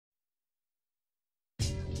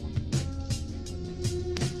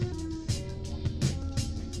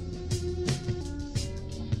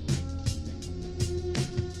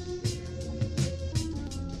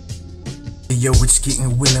Yo, it's getting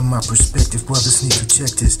real in my perspective. Brothers need to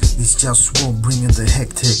check this. It's JustWar bringing the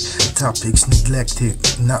hectic. Topics neglected,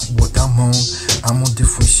 not what I'm on. I'm on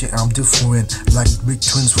different shit, I'm different. Like big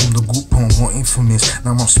twins from the group home, more infamous.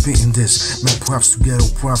 Now I'm spitting this. Man, props to ghetto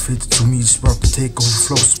profit. To me, it's about to take over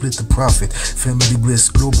flow, split the profit. Family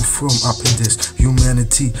bliss, Globalfirm up in this.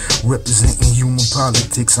 Humanity, representing human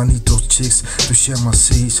politics. I need those chicks to share my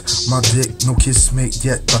seeds. My dick, no kiss made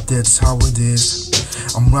yet, but that's how it is.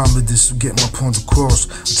 I'm rhyming this to get my point across.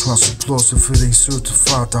 I trust applause if it ain't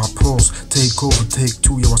certified, I pause. Take over, take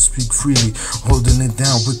two, yo, I speak freely. Holding it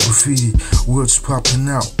down with graffiti. Words popping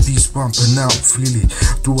out, beats bumping out freely.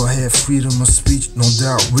 Do I have freedom of speech? No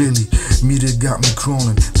doubt, really. Media got me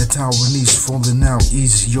crawling, the tower needs falling out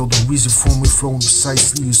easy. Yo, the reason for me flowing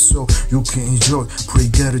precisely is so you can enjoy. Pray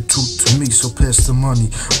gratitude to me, so pass the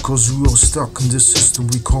money. Cause we all stuck in this system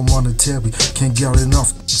we call monetary. Can't get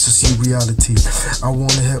enough to see reality. I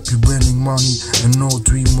wanna help you bringing money and no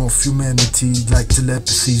dream of humanity. Like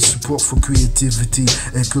telepathy, support for creativity,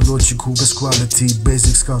 ecological best quality,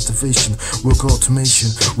 basics cultivation, work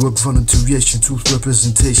automation, work volunteeration, truth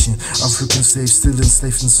representation. African slaves still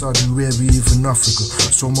enslaved in Saudi Arabia, even Africa.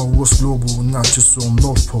 So my work's global, not just on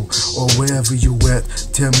North Pole or wherever you at.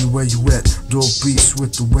 Tell me where you at. Dope beats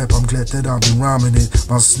with the web. I'm glad that I've been rhyming it.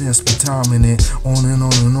 My snares be timing it. On and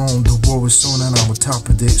on and on. The war is on and I'm on top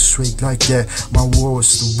of it. Straight like that. My war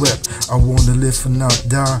is the web. I wanna live and not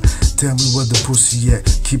die. Tell me where the pussy at.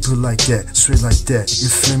 Keep it like that. Straight like that. You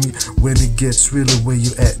feel me? When it gets really where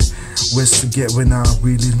you at. Where's to get when I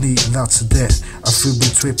really need lots of that. I feel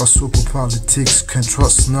betrayed by so-called politics. Can't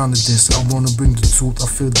trust none of this. I wanna bring the truth. I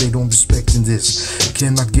feel they don't respecting this.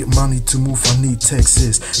 Can I get money to move? I need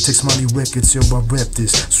taxes. Text money records, yo, I rap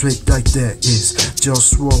this. Straight like that is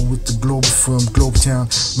JustWar with the Globalfirm, Globetown.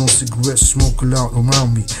 No cigarettes, smoke loud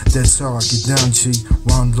around me. That's how I get down, G.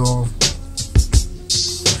 One love.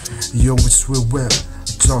 Yo, it's real rap.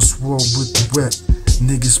 JustWar with the rap.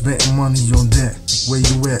 Niggas betting money on that. Where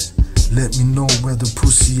you at? Let me know where the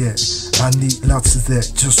pussy at. I need lots of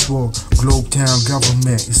that. JustWar, Globetown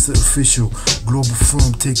government. It's the official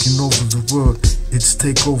Globalfirm taking over the world. It's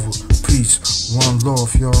takeover. Peace. One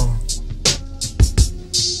love, y'all.